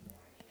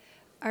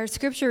Our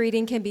scripture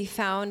reading can be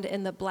found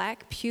in the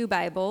Black Pew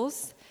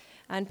Bibles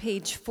on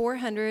page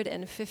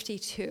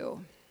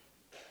 452.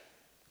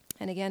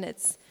 And again,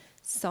 it's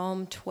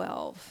Psalm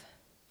 12.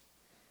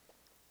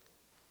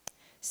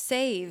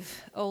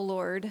 Save, O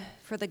Lord,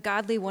 for the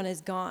godly one is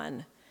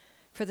gone,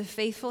 for the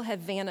faithful have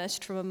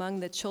vanished from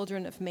among the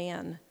children of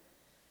man.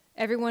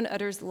 Everyone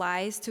utters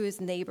lies to his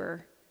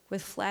neighbor.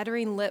 With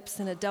flattering lips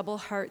and a double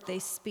heart they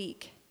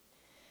speak.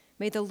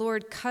 May the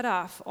Lord cut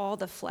off all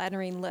the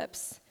flattering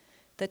lips,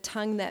 the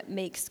tongue that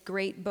makes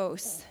great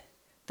boasts.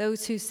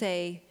 Those who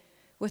say,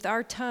 with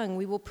our tongue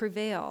we will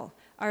prevail.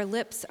 Our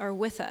lips are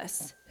with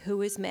us.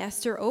 Who is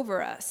master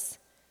over us?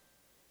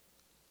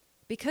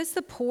 Because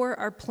the poor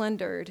are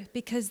plundered,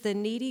 because the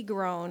needy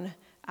groan,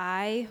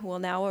 I will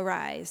now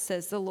arise,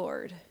 says the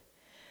Lord.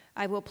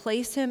 I will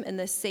place him in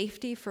the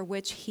safety for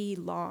which he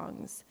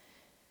longs.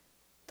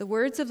 The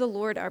words of the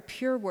Lord are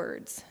pure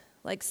words,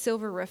 like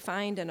silver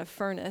refined in a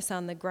furnace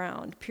on the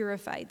ground,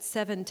 purified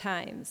 7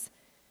 times.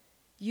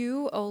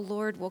 You, O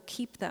Lord, will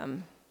keep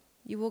them.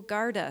 You will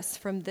guard us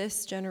from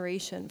this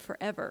generation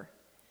forever.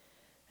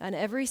 On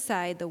every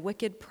side the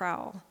wicked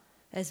prowl,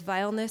 as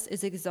vileness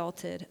is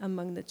exalted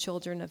among the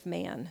children of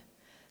man.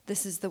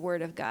 This is the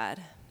word of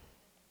God.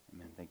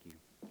 Amen. Thank you.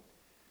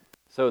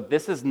 So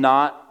this is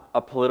not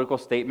a political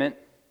statement,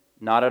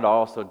 not at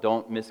all, so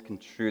don't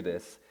misconstrue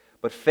this.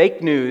 But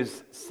fake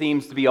news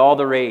seems to be all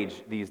the rage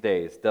these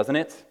days, doesn't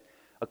it?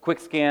 A quick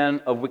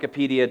scan of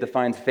Wikipedia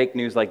defines fake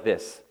news like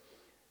this: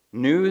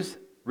 news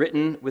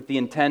written with the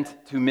intent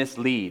to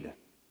mislead.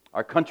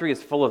 Our country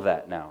is full of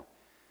that now.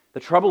 The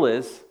trouble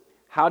is,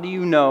 how do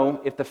you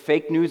know if the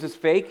fake news is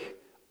fake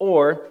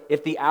or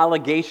if the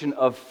allegation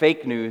of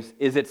fake news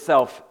is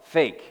itself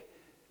fake?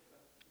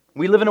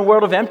 We live in a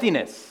world of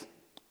emptiness,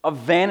 of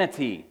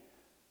vanity,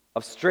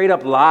 of straight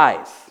up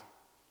lies.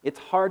 It's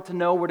hard to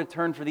know where to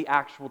turn for the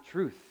actual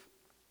truth.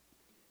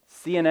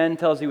 CNN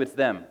tells you it's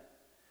them.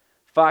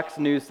 Fox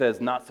News says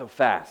not so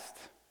fast.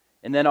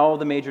 And then all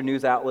the major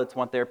news outlets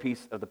want their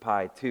piece of the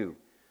pie too.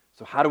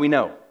 So how do we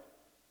know?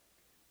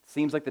 It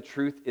seems like the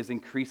truth is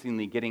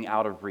increasingly getting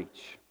out of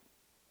reach.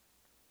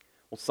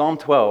 Well, Psalm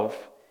 12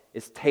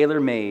 is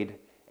tailor-made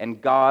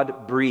and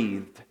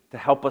God-breathed to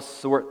help us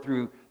sort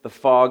through the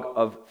fog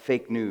of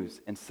fake news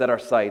and set our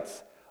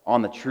sights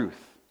on the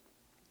truth.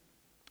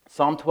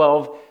 Psalm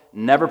 12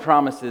 never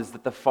promises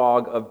that the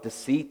fog of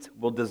deceit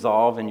will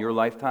dissolve in your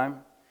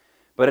lifetime,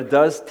 but it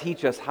does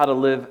teach us how to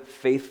live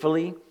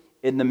faithfully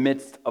in the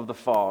midst of the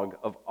fog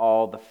of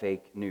all the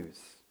fake news.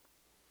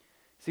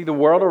 See, the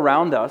world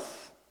around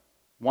us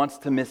wants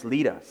to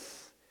mislead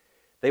us.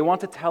 They want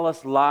to tell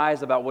us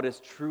lies about what is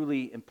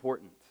truly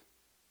important,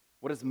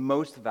 what is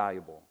most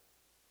valuable.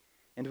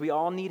 And we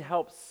all need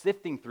help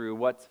sifting through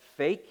what's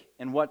fake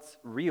and what's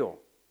real.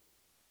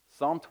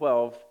 Psalm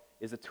 12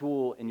 is a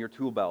tool in your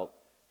tool belt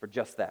for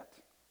just that.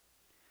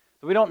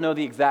 So we don't know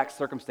the exact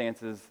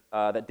circumstances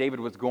that David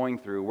was working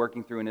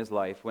through in his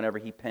life whenever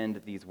he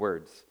penned these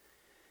words.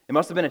 It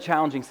must have been a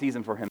challenging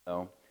season for him,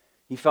 though.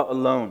 He felt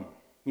alone.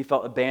 He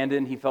felt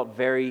abandoned. He felt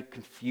very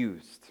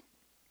confused.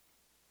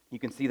 You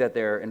can see that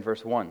there in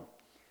verse 1.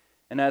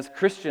 And as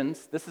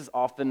Christians, this is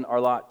often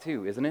our lot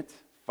too, isn't it?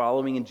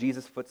 Following in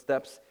Jesus'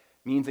 footsteps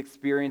means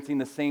experiencing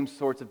the same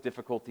sorts of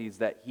difficulties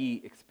that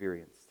he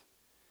experienced.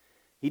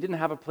 He didn't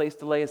have a place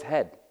to lay his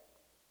head.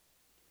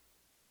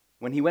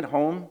 When he went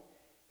home,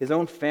 his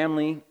own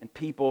family and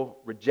people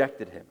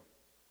rejected him.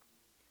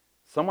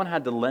 Someone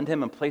had to lend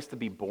him a place to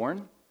be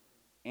born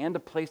and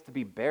a place to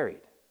be buried.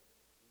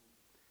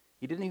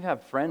 He didn't even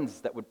have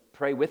friends that would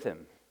pray with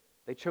him.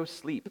 They chose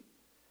sleep.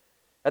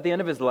 At the end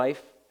of his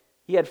life,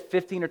 he had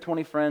 15 or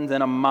 20 friends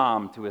and a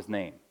mom to his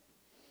name.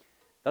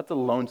 That's a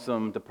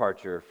lonesome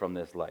departure from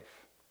this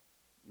life.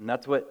 And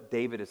that's what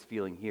David is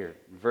feeling here.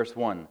 In verse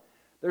 1,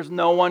 there's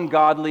no one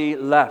godly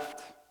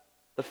left.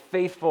 The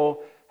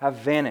faithful have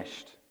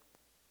vanished.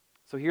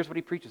 So here's what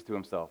he preaches to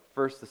himself.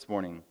 First this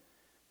morning,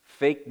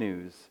 fake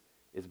news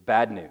is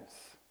bad news.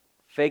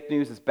 Fake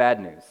news is bad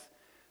news.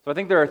 So I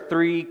think there are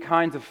 3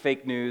 kinds of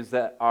fake news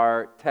that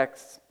our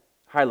text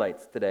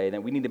highlights today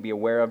that we need to be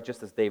aware of,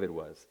 just as David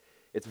was.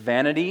 It's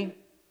vanity,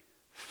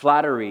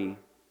 flattery,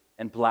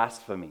 and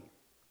blasphemy.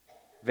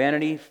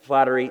 Vanity,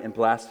 flattery, and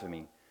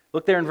blasphemy.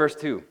 Look there in verse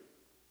 2.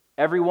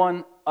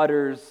 Everyone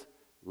utters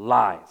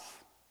lies.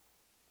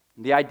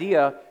 The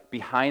idea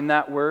behind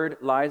that word,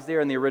 lies, there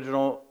in the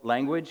original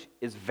language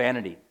is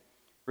vanity.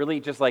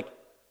 Really just like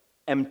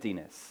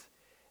emptiness.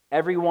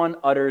 Everyone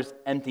utters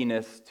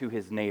emptiness to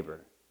his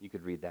neighbor. You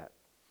could read that.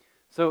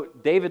 So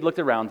David looked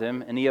around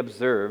him and he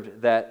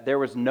observed that there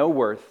was no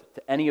worth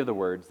to any of the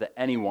words that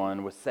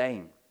anyone was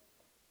saying.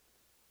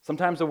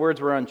 Sometimes the words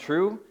were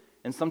untrue,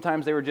 and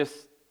sometimes they were just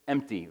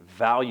empty,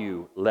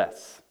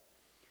 valueless.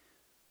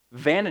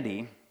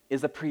 Vanity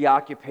is a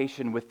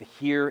preoccupation with the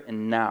here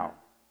and now.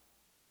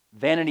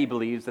 Vanity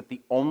believes that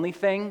the only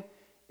thing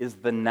is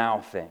the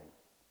now thing.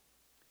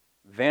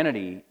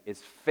 Vanity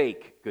is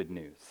fake good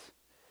news.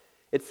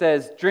 It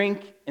says,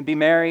 drink and be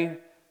merry,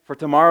 for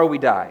tomorrow we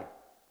die.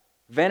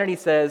 Vanity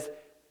says,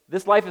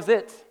 this life is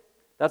it.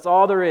 That's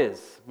all there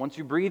is. Once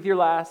you breathe your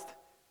last,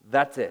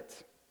 that's it.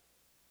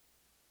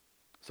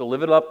 So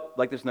live it up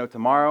like there's no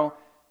tomorrow.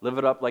 Live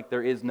it up like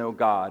there is no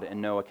God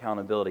and no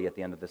accountability at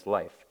the end of this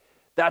life.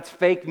 That's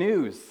fake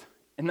news,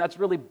 and that's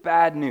really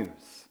bad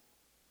news.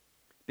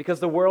 Because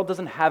the world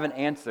doesn't have an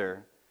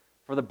answer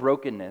for the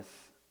brokenness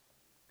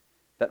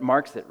that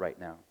marks it right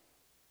now.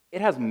 It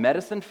has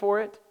medicine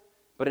for it,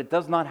 but it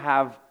does not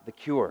have the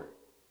cure.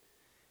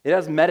 It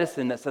has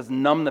medicine that says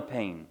numb the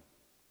pain.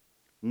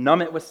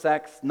 Numb it with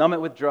sex, numb it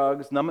with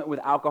drugs, numb it with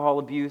alcohol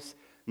abuse,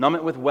 numb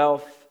it with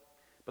wealth.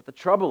 But the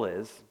trouble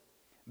is,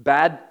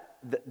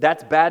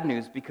 that's bad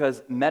news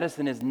because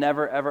medicine is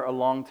never, ever a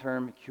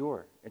long-term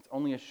cure. It's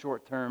only a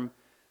short-term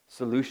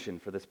solution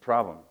for this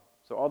problem.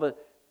 So all the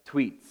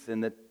tweets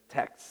and the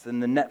texts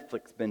and the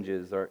Netflix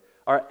binges,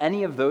 are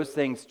any of those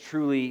things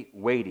truly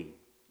weighty,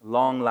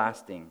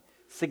 long-lasting,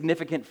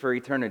 significant for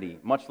eternity,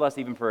 much less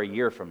even for a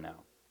year from now?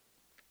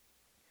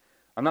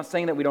 I'm not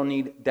saying that we don't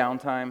need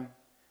downtime.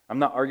 I'm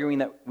not arguing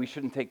that we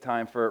shouldn't take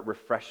time for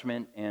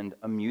refreshment and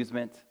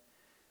amusement.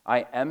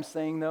 I am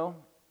saying, though,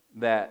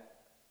 that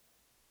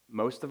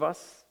most of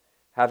us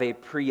have a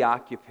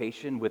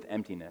preoccupation with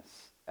emptiness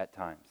at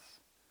times.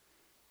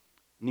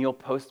 Neil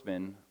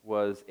Postman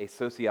was a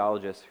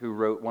sociologist who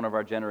wrote one of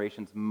our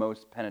generation's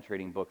most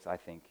penetrating books, I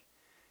think.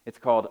 It's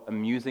called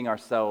Amusing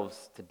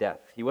Ourselves to Death.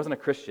 He wasn't a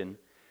Christian,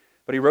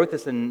 but he wrote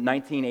this in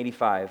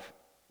 1985,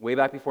 way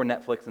back before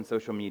Netflix and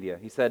social media.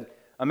 He said,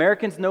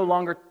 Americans no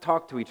longer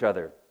talk to each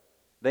other.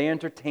 They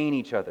entertain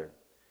each other.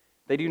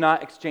 They do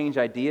not exchange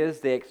ideas,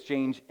 they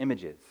exchange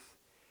images.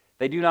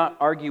 They do not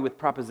argue with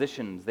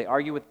propositions, they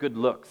argue with good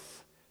looks,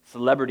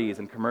 celebrities,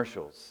 and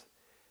commercials.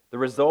 The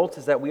result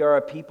is that we are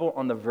a people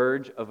on the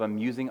verge of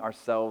amusing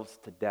ourselves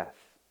to death.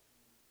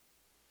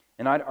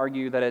 And I'd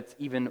argue that it's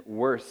even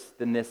worse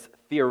than this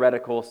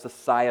theoretical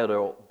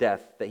societal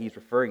death that he's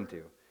referring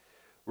to.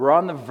 We're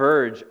on the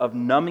verge of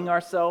numbing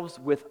ourselves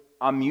with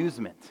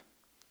amusement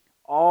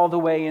all the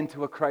way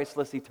into a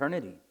Christless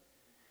eternity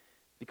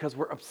because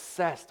we're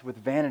obsessed with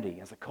vanity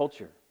as a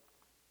culture.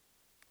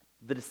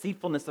 The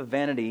deceitfulness of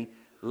vanity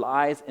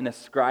lies in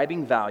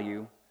ascribing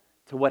value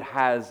to what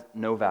has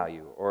no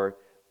value or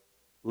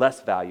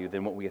less value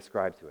than what we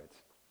ascribe to it.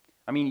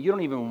 I mean, you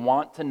don't even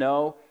want to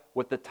know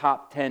what the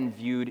top 10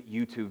 viewed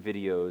YouTube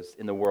videos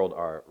in the world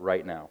are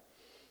right now.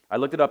 I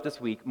looked it up this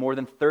week, more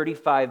than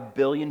 35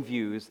 billion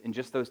views in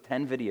just those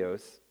 10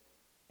 videos,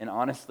 and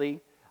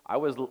honestly, I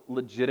was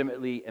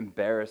legitimately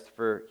embarrassed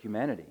for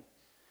humanity.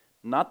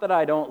 Not that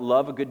I don't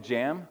love a good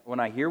jam when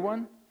I hear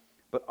one,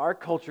 but our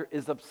culture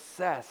is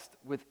obsessed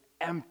with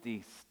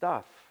empty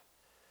stuff.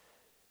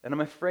 And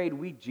I'm afraid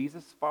we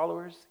Jesus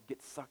followers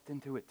get sucked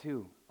into it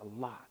too, a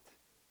lot.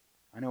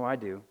 I know I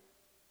do.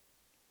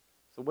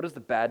 So what is the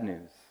bad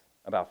news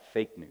about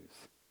fake news?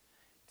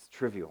 It's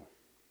trivial.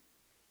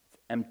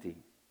 It's empty.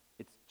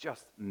 It's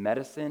just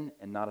medicine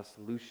and not a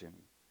solution.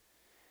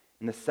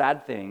 And the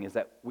sad thing is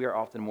that we are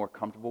often more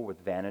comfortable with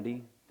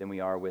vanity than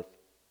we are with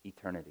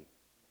eternity.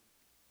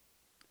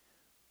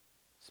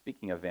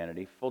 Speaking of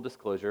vanity, full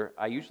disclosure,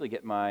 I usually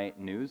get my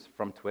news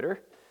from Twitter.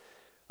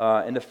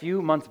 And a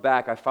few months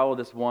back, I followed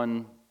this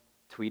one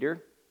tweeter.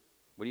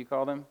 What do you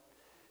call them?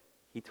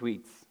 He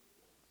tweets.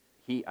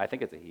 I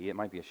think it's a he, it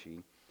might be a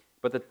she.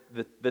 But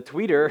the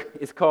tweeter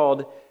is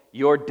called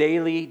Your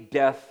Daily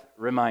Death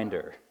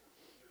Reminder.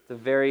 It's a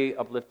very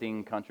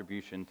uplifting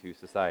contribution to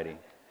society.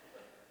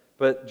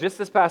 But just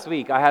this past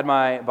week, I had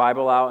my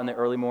Bible out in the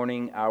early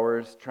morning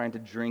hours, trying to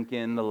drink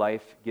in the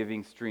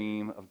life-giving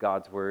stream of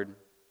God's Word,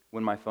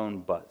 when my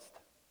phone buzzed.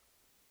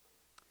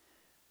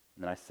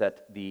 And then I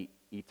set the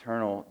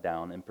eternal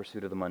down in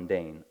pursuit of the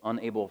mundane,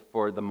 unable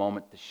for the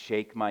moment to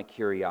shake my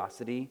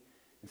curiosity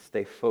and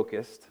stay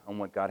focused on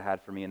what God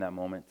had for me in that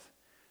moment.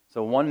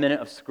 So 1 minute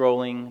of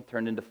scrolling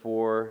turned into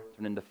 4,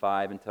 turned into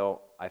 5,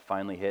 until I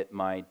finally hit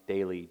my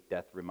daily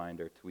death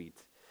reminder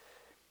tweet.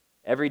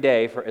 Every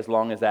day, for as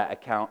long as that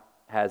account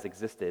has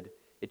existed,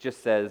 it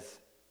just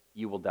says,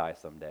 you will die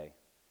someday.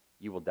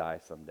 You will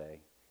die someday.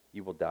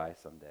 You will die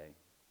someday.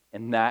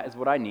 And that is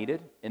what I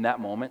needed in that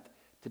moment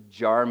to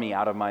jar me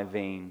out of my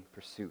vain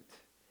pursuit.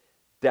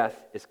 Death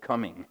is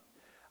coming.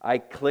 I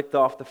clicked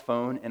off the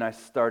phone and I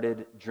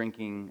started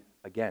drinking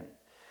again.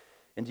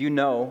 And do you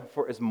know,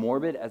 for as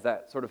morbid as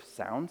that sort of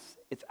sounds,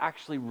 it's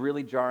actually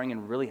really jarring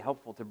and really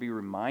helpful to be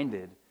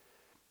reminded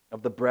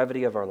of the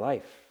brevity of our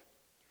life.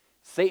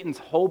 Satan's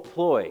whole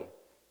ploy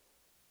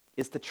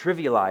is to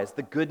trivialize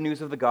the good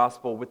news of the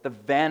gospel with the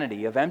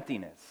vanity of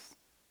emptiness.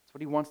 That's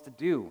what he wants to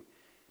do.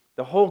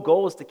 The whole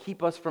goal is to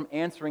keep us from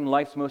answering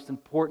life's most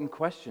important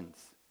questions.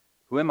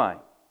 Who am I?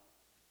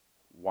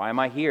 Why am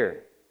I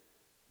here?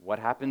 What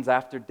happens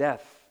after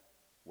death?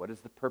 What is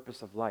the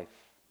purpose of life?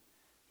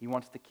 He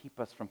wants to keep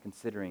us from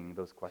considering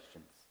those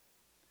questions.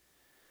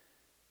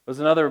 There's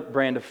another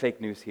brand of fake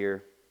news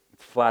here.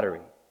 It's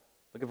flattery.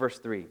 Look at verse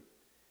 3.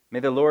 May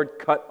the Lord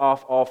cut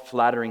off all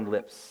flattering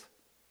lips.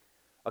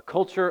 A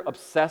culture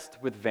obsessed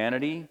with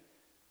vanity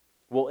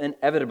will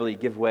inevitably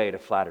give way to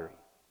flattery.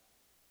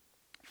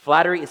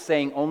 Flattery is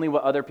saying only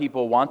what other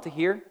people want to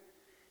hear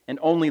and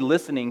only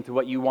listening to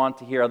what you want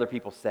to hear other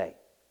people say.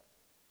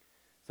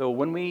 So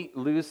when we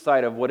lose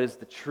sight of what is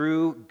the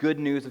true good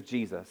news of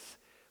Jesus,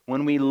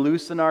 when we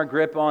loosen our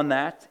grip on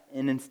that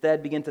and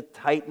instead begin to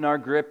tighten our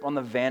grip on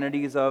the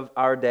vanities of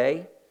our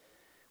day,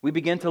 we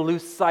begin to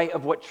lose sight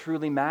of what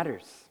truly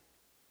matters.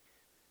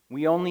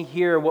 We only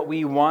hear what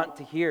we want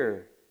to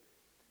hear,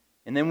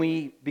 and then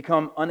we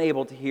become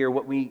unable to hear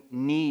what we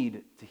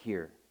need to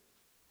hear.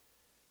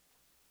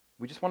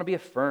 We just want to be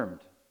affirmed.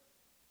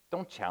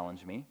 Don't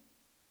challenge me,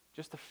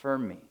 just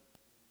affirm me.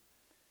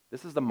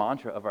 This is the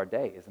mantra of our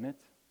day, isn't it?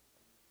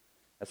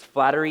 As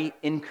flattery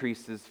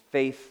increases,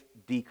 faith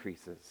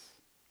decreases.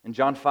 In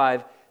John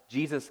 5,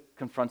 Jesus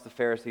confronts the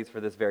Pharisees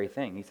for this very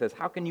thing. He says,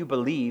 "How can you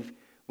believe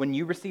when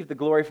you receive the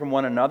glory from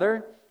one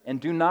another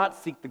and do not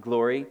seek the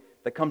glory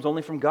that comes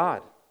only from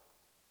God?"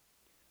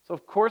 So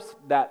of course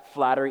that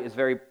flattery is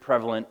very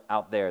prevalent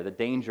out there. The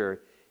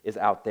danger is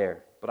out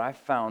there. But I've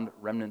found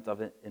remnants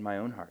of it in my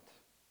own heart.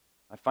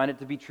 I find it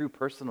to be true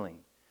personally.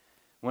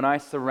 When I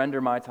surrender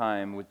my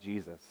time with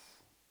Jesus,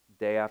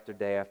 day after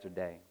day after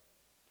day,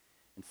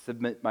 and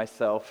submit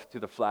myself to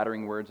the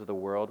flattering words of the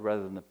world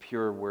rather than the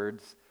pure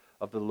words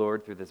of the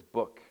Lord through this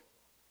book.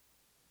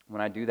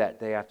 When I do that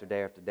day after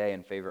day after day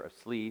in favor of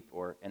sleep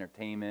or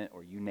entertainment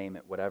or you name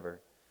it, whatever.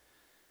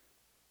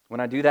 When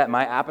I do that,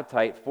 my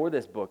appetite for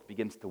this book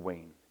begins to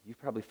wane. You've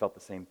probably felt the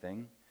same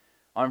thing.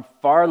 I'm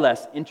far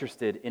less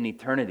interested in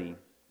eternity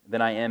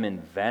than I am in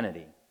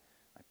vanity.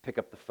 I pick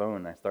up the phone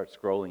and I start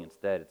scrolling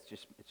instead. It's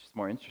just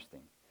more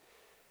interesting.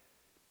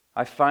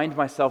 I find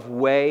myself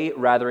way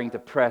rathering to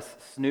press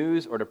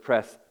snooze or to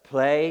press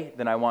play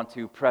than I want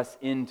to press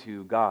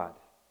into God.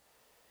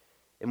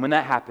 And when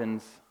that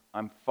happens,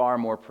 I'm far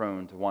more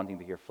prone to wanting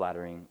to hear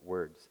flattering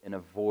words and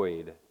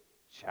avoid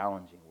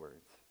challenging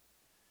words.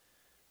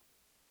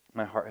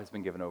 My heart has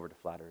been given over to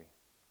flattery.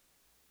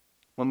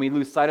 When we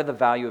lose sight of the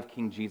value of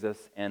King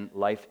Jesus and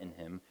life in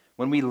him,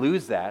 when we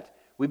lose that,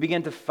 we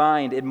begin to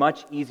find it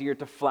much easier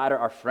to flatter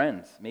our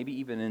friends, maybe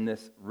even in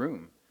this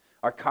room,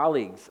 our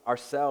colleagues,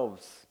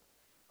 ourselves,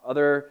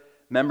 other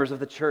members of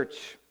the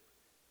church.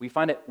 We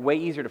find it way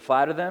easier to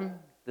flatter them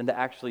than to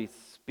actually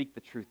speak the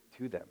truth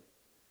to them.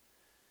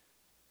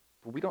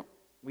 But we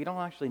don't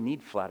actually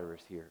need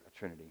flatterers here at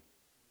Trinity.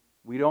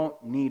 We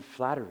don't need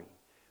flattery.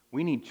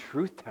 We need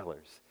truth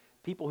tellers,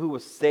 people who will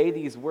say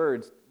these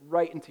words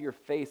right into your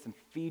face and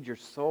feed your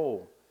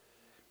soul.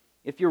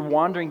 If you're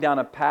wandering down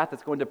a path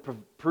that's going to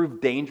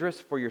prove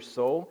dangerous for your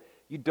soul,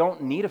 you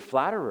don't need a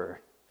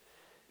flatterer.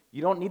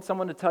 You don't need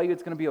someone to tell you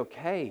it's going to be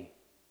okay.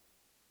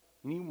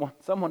 You need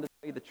someone to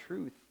tell you the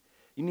truth.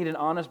 You need an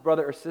honest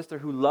brother or sister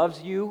who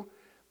loves you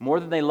more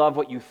than they love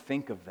what you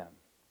think of them.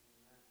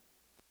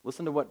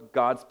 Listen to what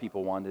God's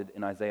people wanted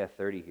in Isaiah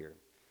 30 here.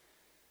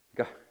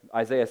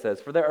 Isaiah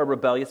says, "For there are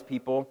rebellious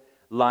people,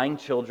 lying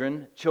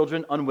children,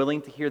 children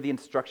unwilling to hear the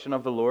instruction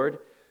of the Lord,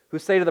 who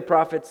say to the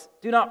prophets,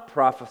 'Do not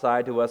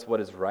prophesy to us what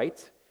is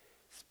right.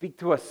 Speak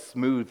to us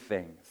smooth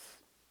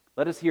things.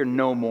 Let us hear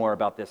no more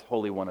about this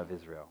Holy One of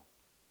Israel.'"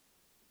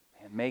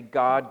 And may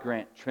God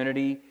grant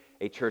Trinity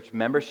a church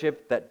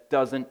membership that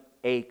doesn't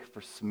ache for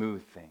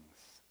smooth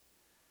things,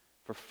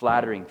 for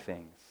flattering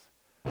things,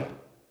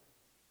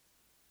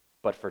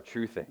 but for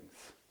true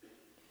things.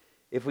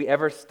 If we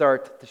ever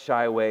start to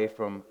shy away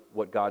from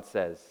what God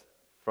says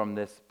from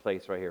this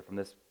place right here, from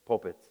this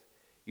pulpit,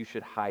 you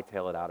should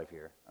hightail it out of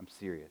here. I'm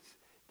serious.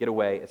 Get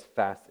away as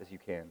fast as you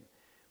can.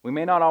 We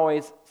may not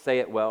always say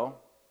it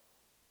well,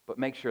 but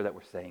make sure that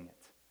we're saying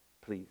it,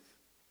 please.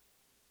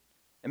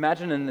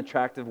 Imagine an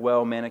attractive,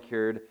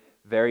 well-manicured,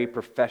 very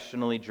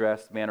professionally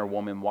dressed man or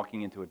woman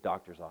walking into a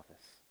doctor's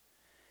office.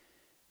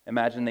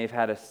 Imagine they've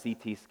had a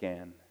CT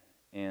scan,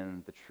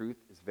 and the truth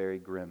is very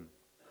grim.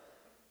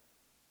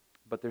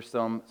 But there's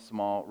some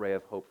small ray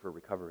of hope for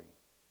recovery.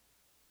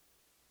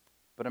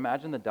 But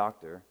imagine the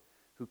doctor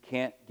who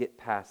can't get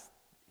past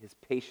his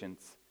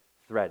patient's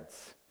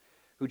threads,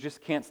 who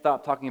just can't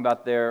stop talking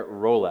about their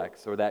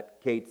Rolex or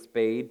that Kate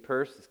Spade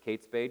purse. Is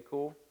Kate Spade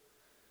cool?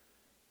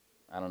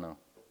 I don't know.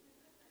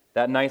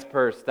 That nice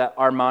purse, that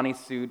Armani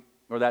suit,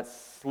 or that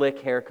slick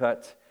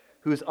haircut,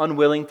 who's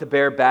unwilling to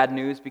bear bad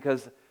news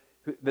because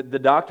the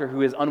doctor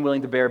who is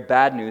unwilling to bear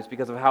bad news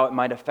because of how it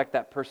might affect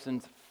that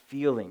person's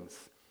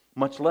feelings,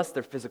 much less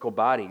their physical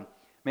body.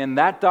 Man,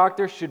 that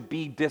doctor should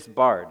be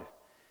disbarred.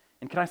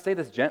 And can I say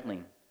this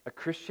gently? A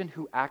Christian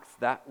who acts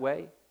that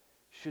way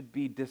should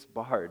be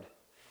disbarred.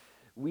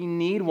 We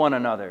need one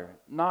another,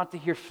 not to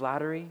hear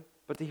flattery,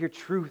 but to hear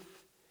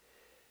truth.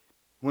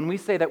 When we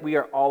say that we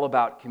are all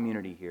about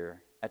community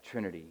here at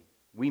Trinity,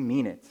 we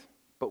mean it.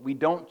 But we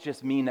don't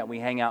just mean that we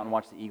hang out and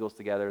watch the Eagles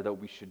together, though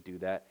we should do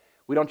that.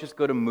 We don't just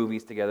go to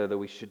movies together, though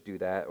we should do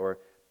that, or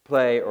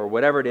play, or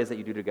whatever it is that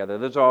you do together.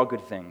 Those are all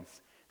good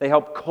things. They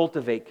help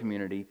cultivate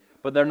community,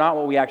 but they're not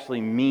what we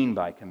actually mean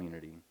by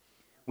community.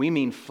 We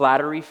mean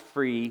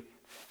flattery-free,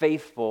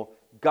 faithful,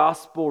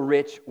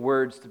 gospel-rich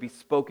words to be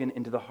spoken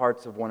into the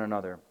hearts of one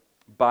another,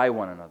 by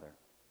one another.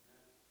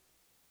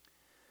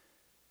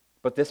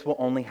 But this will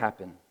only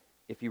happen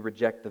if you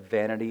reject the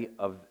vanity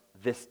of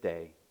this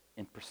day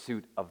in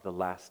pursuit of the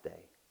last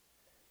day.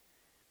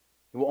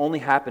 It will only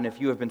happen if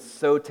you have been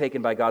so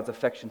taken by God's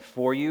affection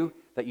for you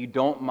that you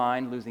don't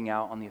mind losing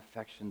out on the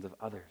affections of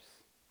others.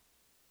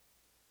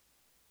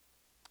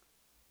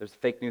 There's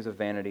fake news of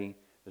vanity,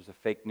 there's the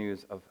fake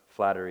news of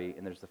flattery,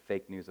 and there's the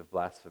fake news of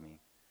blasphemy.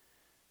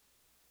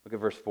 Look at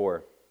verse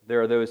 4.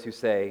 There are those who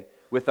say,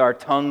 "With our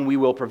tongue we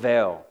will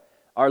prevail.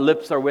 Our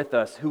lips are with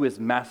us. Who is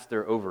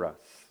master over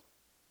us?"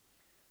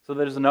 So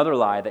there's another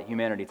lie that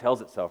humanity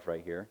tells itself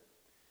right here.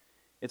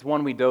 It's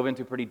one we dove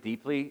into pretty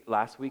deeply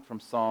last week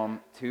from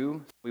Psalm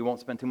 2. We won't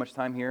spend too much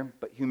time here,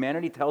 but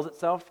humanity tells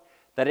itself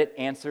that it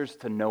answers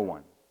to no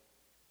one.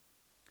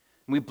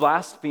 We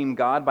blaspheme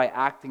God by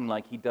acting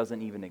like he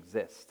doesn't even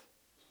exist.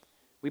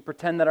 We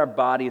pretend that our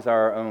bodies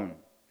are our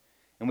own,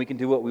 and we can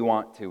do what we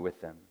want to with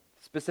them.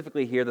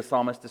 Specifically here, the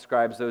psalmist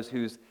describes those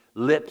whose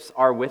lips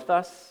are with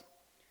us.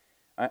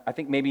 I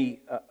think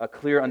maybe a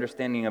clear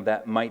understanding of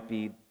that might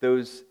be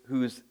those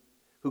who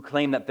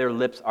claim that their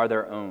lips are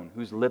their own,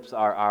 whose lips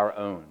are our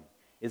own,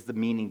 is the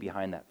meaning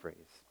behind that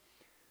phrase.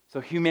 So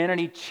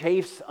humanity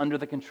chafes under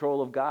the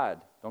control of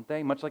God, don't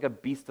they? Much like a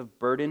beast of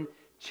burden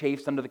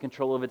chafes under the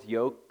control of its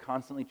yoke,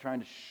 constantly trying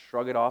to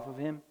shrug it off of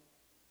him.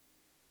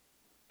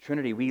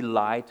 Trinity, we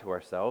lie to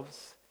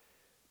ourselves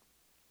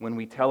when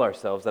we tell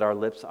ourselves that our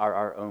lips are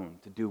our own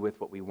to do with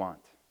what we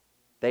want.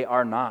 They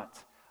are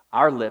not.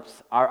 Our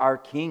lips are our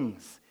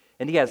King's,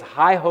 and he has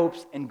high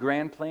hopes and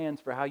grand plans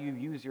for how you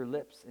use your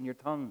lips and your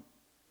tongue.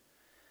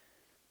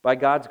 By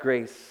God's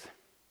grace,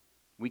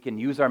 we can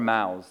use our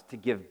mouths to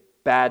give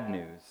bad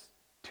news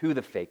to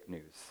the fake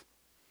news.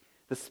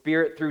 The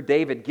Spirit, through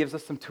David, gives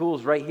us some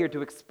tools right here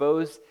to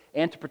expose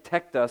and to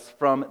protect us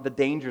from the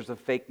dangers of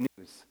fake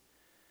news.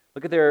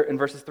 Look at there in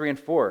verses 3 and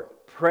 4.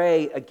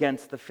 Pray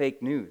against the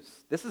fake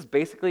news. This is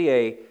basically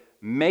a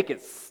make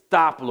it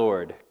stop,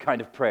 Lord,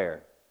 kind of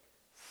prayer.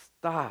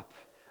 Stop.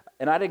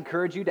 And I'd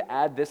encourage you to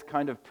add this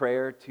kind of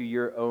prayer to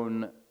your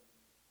own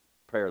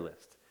prayer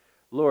list.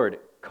 Lord,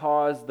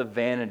 cause the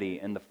vanity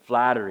and the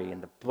flattery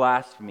and the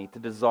blasphemy to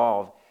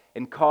dissolve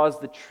and cause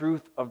the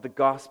truth of the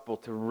gospel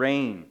to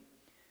reign,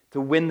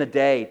 to win the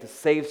day, to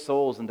save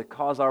souls, and to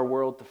cause our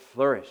world to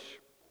flourish.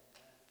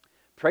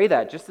 Pray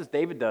that just as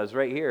David does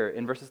right here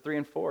in verses 3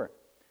 and 4.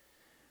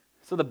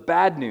 So the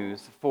bad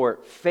news for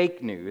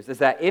fake news is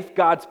that if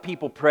God's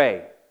people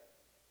pray,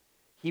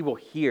 he will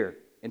hear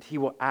and he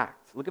will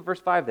act. Look at verse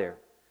 5 there.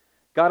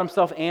 God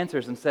himself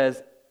answers and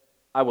says,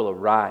 "I will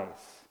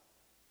arise."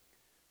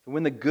 So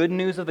when the good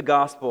news of the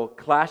gospel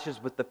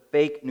clashes with the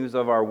fake news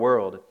of our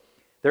world,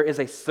 there is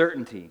a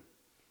certainty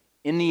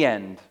in the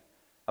end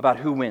about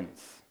who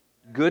wins.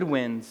 Good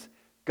wins,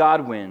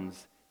 God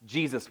wins,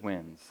 Jesus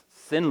wins.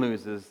 Sin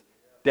loses,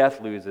 death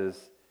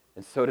loses,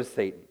 and so does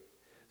Satan.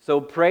 So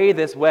pray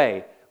this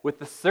way with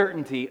the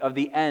certainty of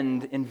the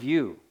end in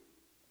view.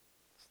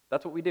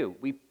 That's what we do.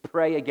 We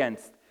pray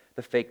against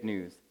the fake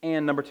news.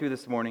 And number 2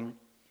 this morning,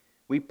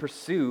 we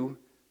pursue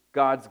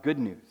God's good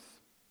news.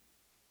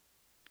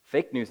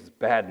 Fake news is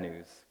bad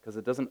news because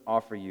it doesn't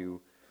offer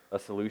you a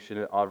solution,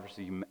 it offers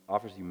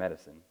you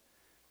medicine.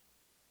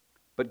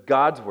 But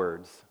God's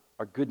words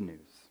are good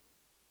news.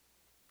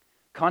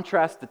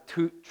 Contrast the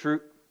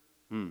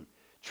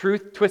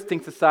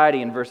truth-twisting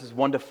society in verses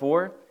 1 to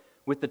 4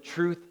 with the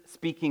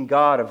truth-speaking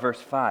God of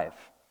verse 5,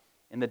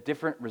 and the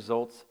different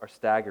results are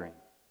staggering.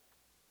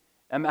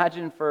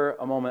 Imagine for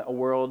a moment a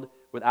world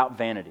without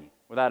vanity,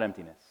 without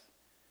emptiness,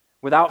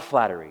 without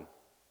flattery,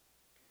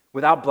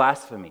 without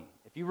blasphemy.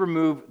 If you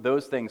remove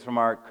those things from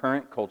our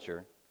current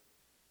culture,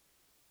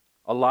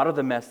 a lot of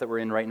the mess that we're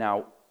in right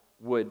now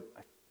would,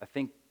 I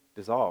think,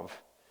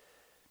 dissolve.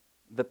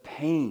 The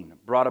pain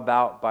brought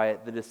about by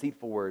the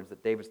deceitful words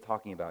that David's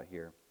talking about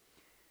here.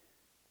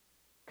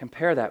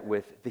 Compare that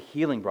with the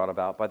healing brought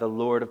about by the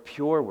Lord of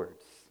pure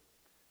words.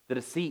 The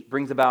deceit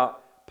brings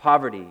about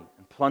poverty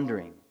and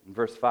plundering in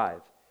verse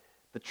 5.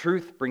 The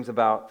truth brings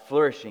about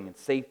flourishing and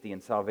safety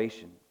and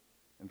salvation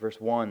in verse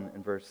 1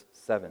 and verse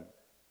 7.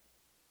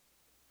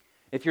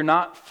 If you're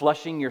not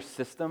flushing your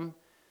system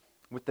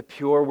with the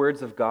pure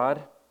words of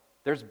God,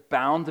 there's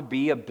bound to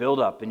be a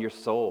buildup in your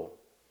soul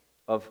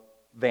of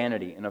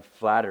vanity and of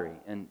flattery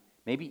and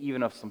maybe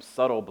even of some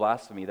subtle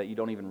blasphemy that you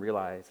don't even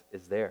realize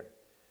is there.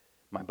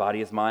 My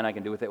body is mine, I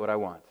can do with it what I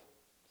want.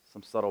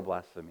 Some subtle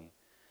blasphemy.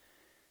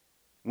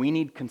 We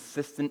need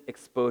consistent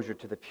exposure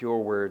to the pure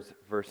words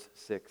verse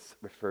 6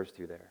 refers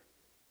to there.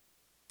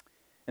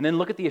 And then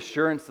look at the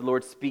assurance the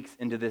Lord speaks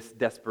into this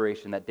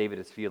desperation that David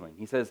is feeling.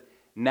 He says,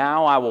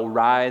 "Now I will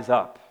rise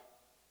up.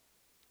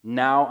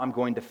 Now I'm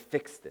going to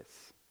fix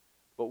this."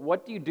 But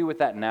what do you do with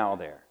that now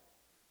there?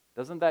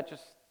 Doesn't that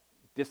just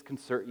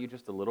disconcert you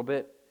just a little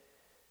bit?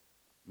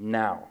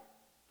 Now.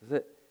 Does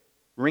it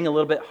ring a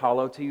little bit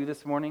hollow to you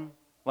this morning?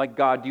 Like,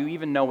 God, do you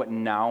even know what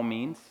now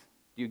means?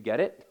 Do you get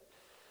it?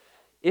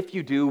 If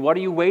you do, what are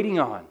you waiting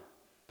on?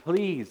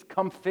 Please,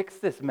 come fix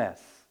this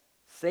mess.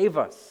 Save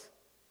us.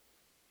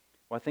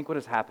 Well, I think what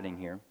is happening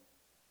here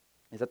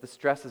is that the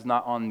stress is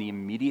not on the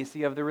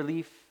immediacy of the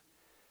relief,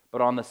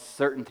 but on the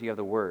certainty of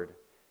the word.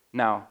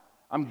 Now,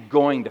 I'm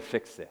going to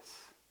fix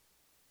this.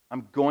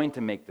 I'm going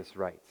to make this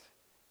right.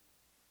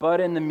 But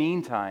in the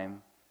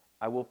meantime,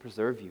 I will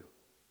preserve you.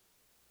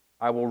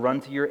 I will run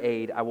to your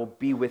aid. I will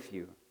be with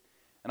you.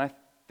 And I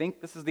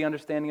think this is the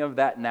understanding of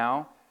that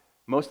now,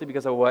 mostly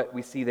because of what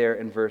we see there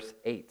in verse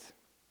 8.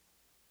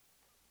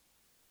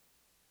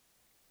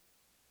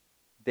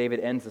 David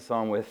ends the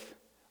psalm with,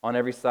 "On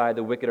every side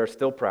the wicked are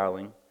still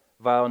prowling.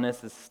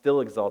 Vileness is still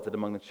exalted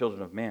among the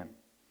children of man."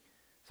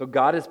 So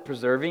God is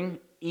preserving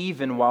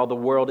even while the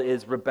world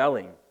is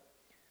rebelling.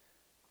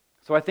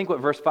 So I think what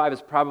verse 5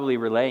 is probably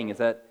relaying is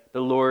that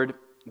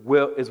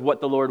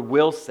what the Lord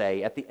will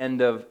say at the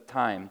end of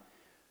time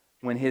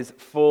when his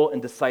full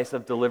and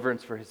decisive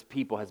deliverance for his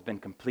people has been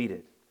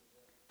completed.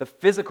 The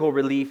physical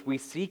relief we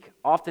seek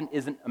often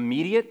isn't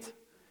immediate,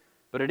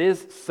 but it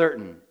is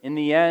certain. In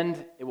the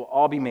end, it will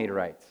all be made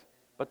right.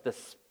 But the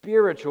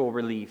spiritual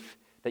relief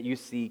that you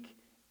seek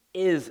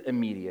is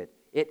immediate.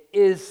 It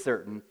is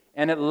certain,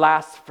 and it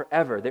lasts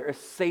forever. There is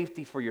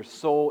safety for your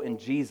soul in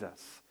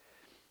Jesus.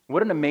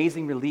 What an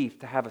amazing relief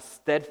to have a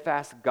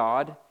steadfast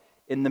God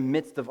in the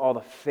midst of all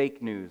the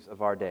fake news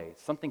of our day.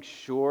 Something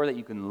sure that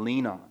you can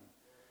lean on.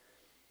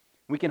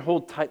 We can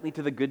hold tightly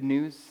to the good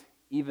news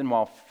even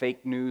while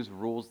fake news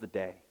rules the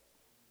day.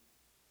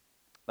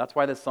 That's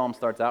why this psalm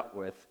starts out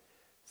with,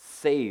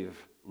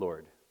 "Save,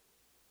 Lord."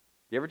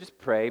 You ever just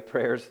pray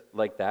prayers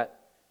like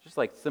that? Just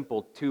like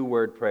simple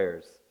 2-word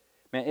prayers.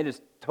 Man, it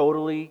is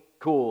totally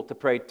cool to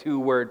pray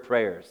 2-word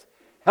prayers.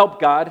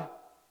 Help, God.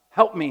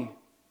 Help me.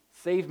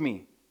 Save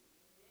me.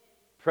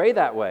 Pray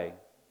that way.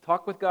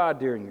 Talk with God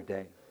during your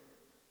day.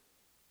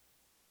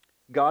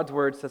 God's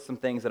word says some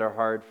things that are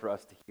hard for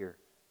us to hear,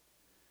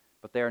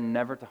 but they are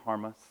never to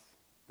harm us.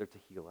 They're to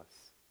heal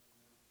us.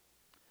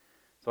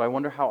 So I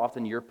wonder how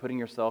often you're putting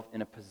yourself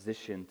in a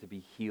position to be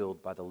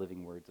healed by the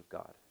living words of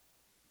God.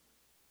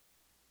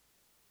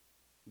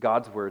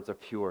 God's words are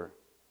pure,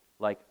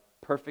 like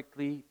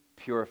perfectly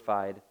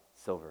purified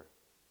silver.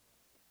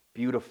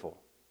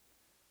 Beautiful,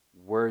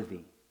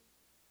 worthy,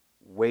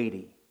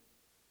 weighty,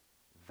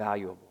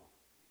 valuable.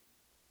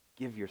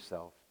 Give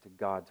yourself to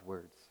God's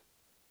words.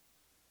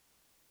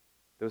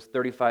 Those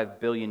 35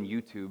 billion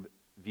YouTube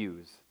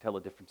views tell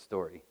a different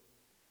story.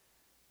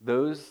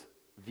 Those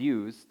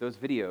views, those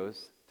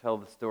videos, tell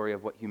the story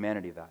of what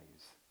humanity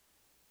values.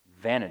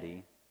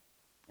 Vanity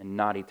and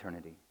not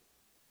eternity.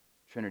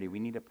 Trinity, we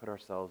need to put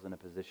ourselves in a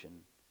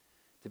position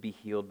to be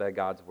healed by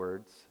God's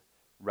words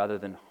rather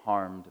than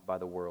harmed by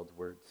the world's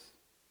words.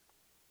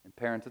 And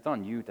parents, it's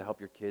on you to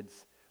help your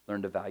kids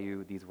learn to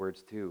value these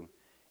words too.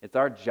 It's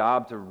our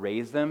job to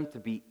raise them to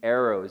be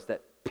arrows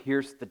that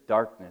pierce the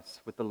darkness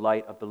with the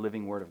light of the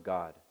living Word of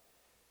God.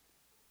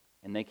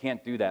 And they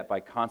can't do that by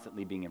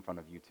constantly being in front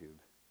of YouTube.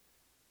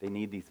 They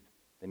need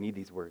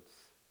these words.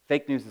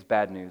 Fake news is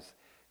bad news.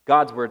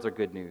 God's words are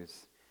good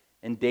news.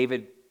 And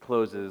David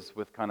closes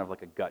with kind of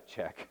like a gut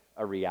check,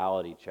 a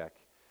reality check.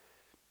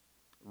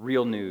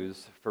 Real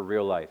news for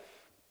real life.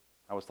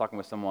 I was talking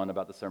with someone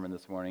about the sermon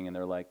this morning, and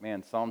they're like,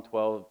 man, Psalm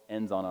 12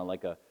 ends on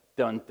like a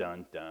dun,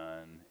 dun,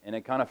 dun. And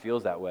it kind of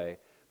feels that way.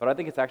 But I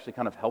think it's actually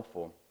kind of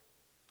helpful.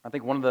 I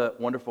think one of the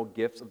wonderful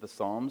gifts of the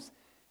Psalms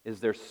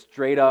is their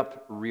straight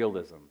up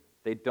realism.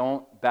 They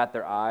don't bat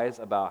their eyes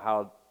about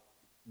how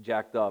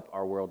jacked up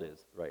our world is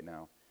right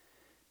now.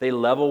 They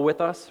level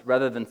with us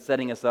rather than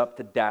setting us up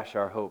to dash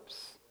our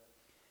hopes.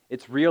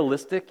 It's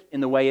realistic in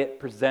the way it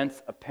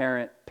presents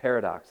apparent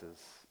paradoxes.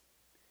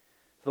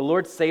 The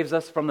Lord saves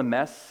us from the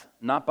mess,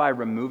 not by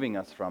removing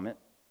us from it,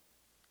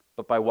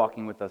 but by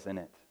walking with us in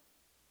it.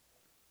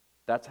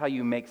 That's how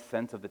you make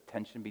sense of the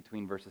tension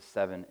between verses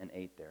 7 and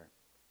 8 there.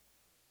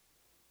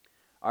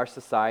 Our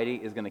society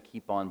is going to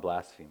keep on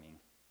blaspheming.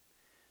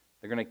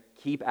 They're going to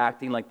keep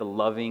acting like the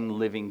loving,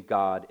 living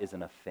God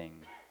isn't a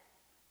thing.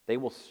 They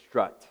will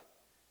strut.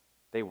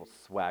 They will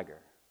swagger.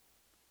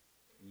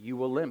 You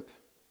will limp.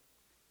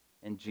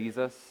 And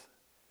Jesus,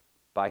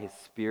 by His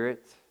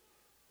Spirit,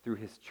 through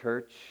His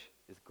church,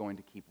 is going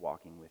to keep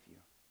walking with you,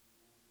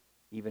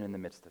 even in the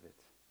midst of it.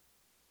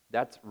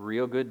 That's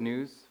real good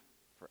news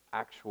for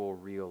actual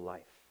real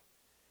life.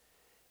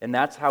 And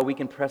that's how we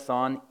can press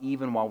on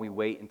even while we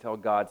wait until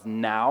God's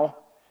now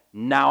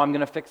I'm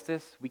going to fix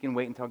this. We can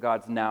wait until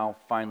God's now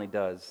finally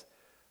does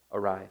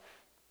arrive.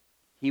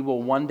 He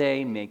will one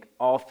day make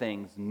all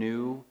things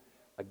new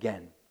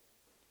again.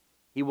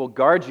 He will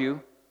guard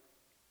you.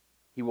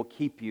 He will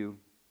keep you.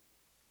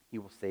 He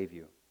will save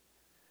you.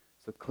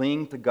 So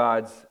cling to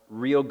God's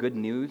real good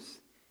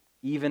news,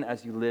 even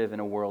as you live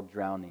in a world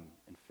drowning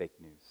in fake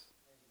news.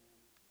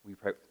 Will you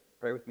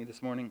pray with me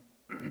this morning?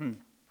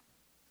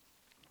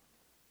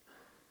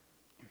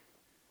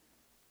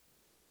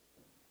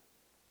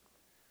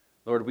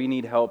 Lord, we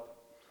need help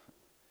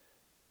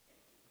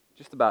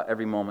just about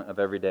every moment of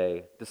every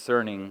day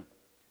discerning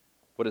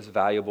what is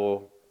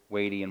valuable,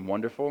 weighty, and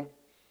wonderful,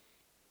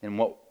 and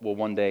what will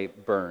one day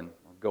burn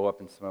or go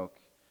up in smoke.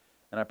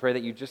 And I pray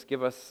that you just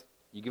give us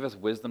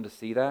wisdom to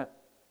see that.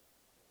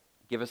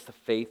 Give us the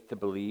faith to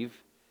believe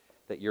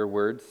that your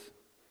words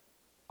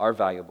are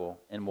valuable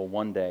and will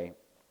one day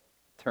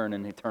turn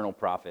an eternal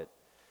profit.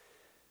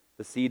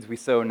 the seeds we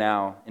sow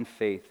now in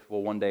faith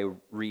will one day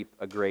reap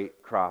a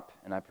great crop,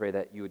 and I pray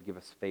that you would give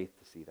us faith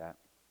to see that.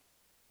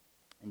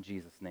 In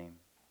Jesus' name.